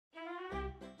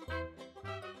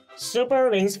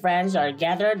Superwing's friends are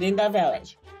gathered in the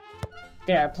village.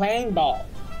 They are playing ball.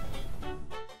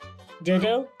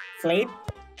 Dudu, Filp,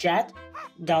 Jett,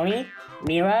 Donnie,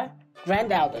 Mira,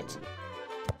 Grand Albert.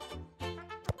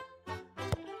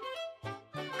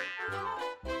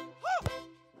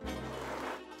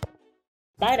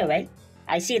 By the way,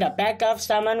 I see the back of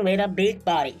someone with a big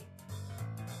body.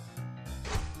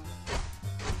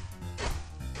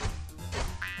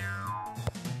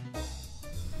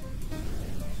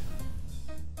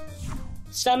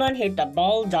 Someone hit the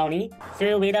ball Donnie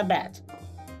threw with a bat.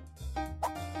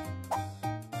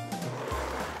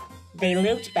 They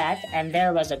looked back and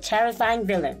there was a terrifying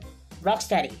villain,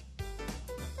 Rocksteady.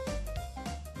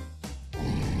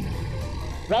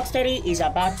 Rocksteady is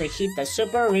about to hit the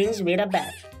Superwings with a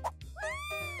bat.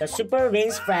 The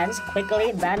Superwings friends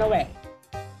quickly ran away.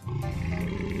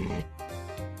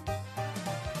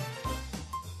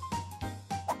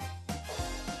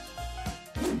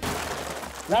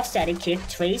 Rocksteady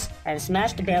kicked trees and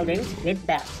smashed buildings with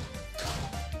bats.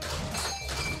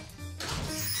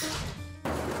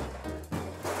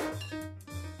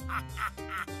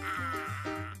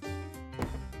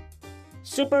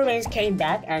 Superwings came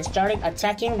back and started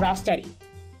attacking Rocksteady.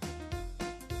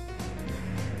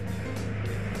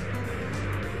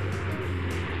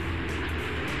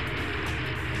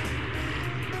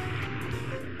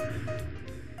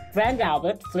 Grand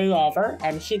Albert flew over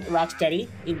and hit Rocksteady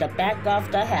in the back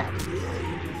of the head.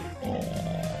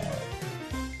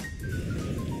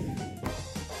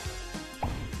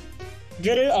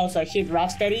 Dudu also hit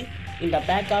Rocksteady in the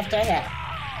back of the head.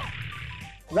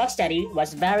 Rocksteady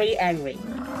was very angry.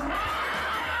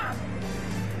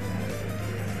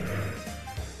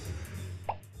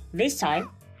 This time,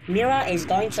 Mira is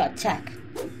going to attack,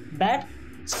 but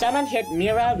someone hit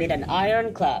Mira with an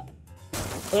iron club.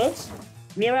 Oops!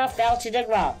 Mira fell to the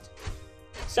ground.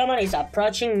 Someone is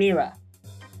approaching Mira.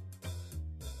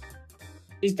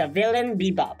 It's the villain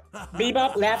Bebop.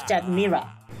 Bebop laughed at Mira.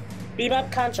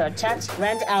 Bebop counterattacked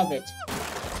Grand Albert.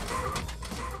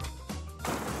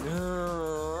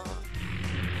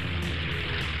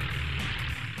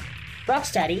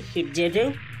 Rocksteady hit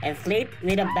Dudu and Filp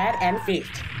with a bat and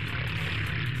fist.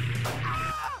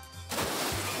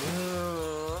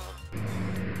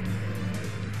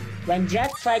 When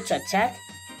Jett tried to attack,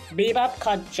 Bebop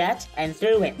caught Jett and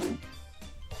threw him.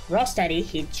 Rocksteady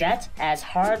hit Jett as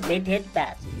hard with his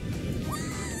bat.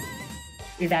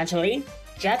 Eventually,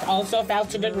 Jett also fell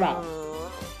to the ground.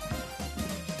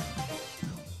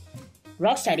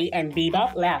 Rocksteady and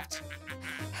Bebop left.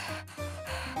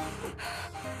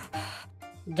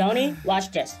 Donnie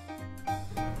watched this.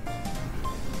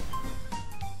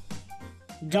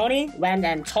 Donnie went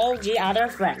and told the other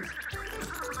friends.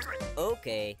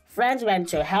 Okay. Friends went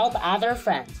to help other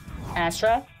friends.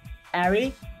 Astra,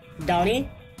 Ari, Donnie,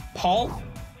 Paul,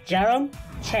 Jerome,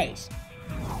 Chase.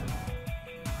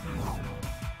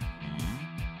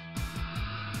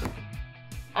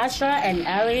 Astra and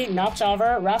Ari knocked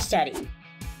over Rocksteady.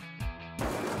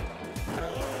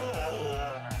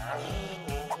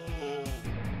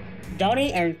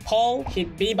 Donnie and Paul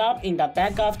hit Bebop in the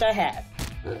back of the head.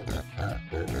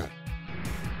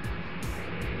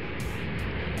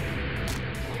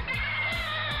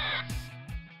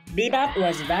 Bebop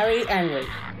was very angry.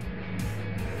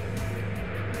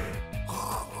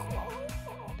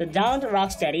 The downed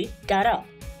Rocksteady got up.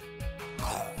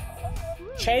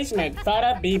 Chase made fun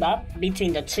of Bebop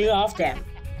between the two of them.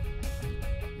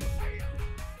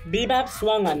 Bebop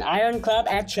swung an iron club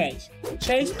at Chase.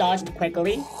 Chase dodged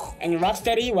quickly, and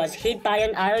Rocksteady was hit by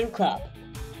an iron club.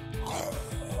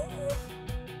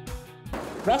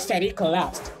 Rocksteady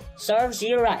collapsed. Serves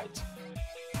you right.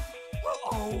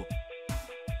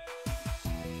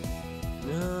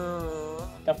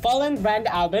 The fallen Grand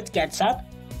Albert gets up.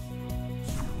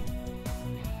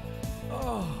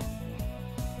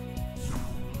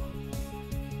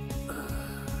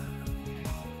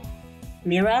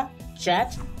 Mira,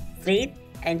 Jett, Filp,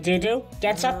 and Dudu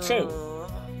gets up too.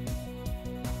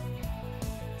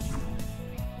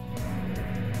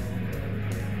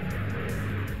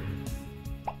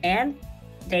 And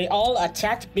they all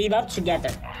attacked Bebop together.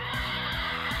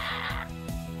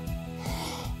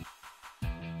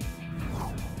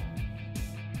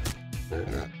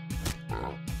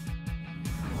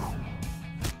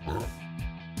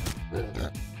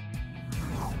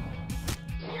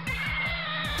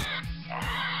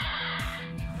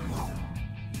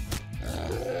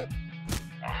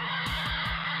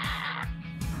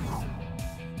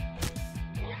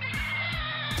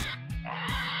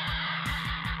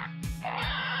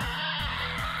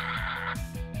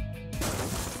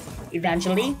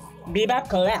 Eventually, Bebop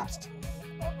collapsed.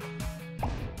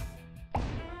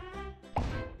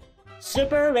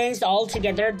 Super Wings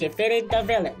altogether defeated the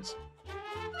villains.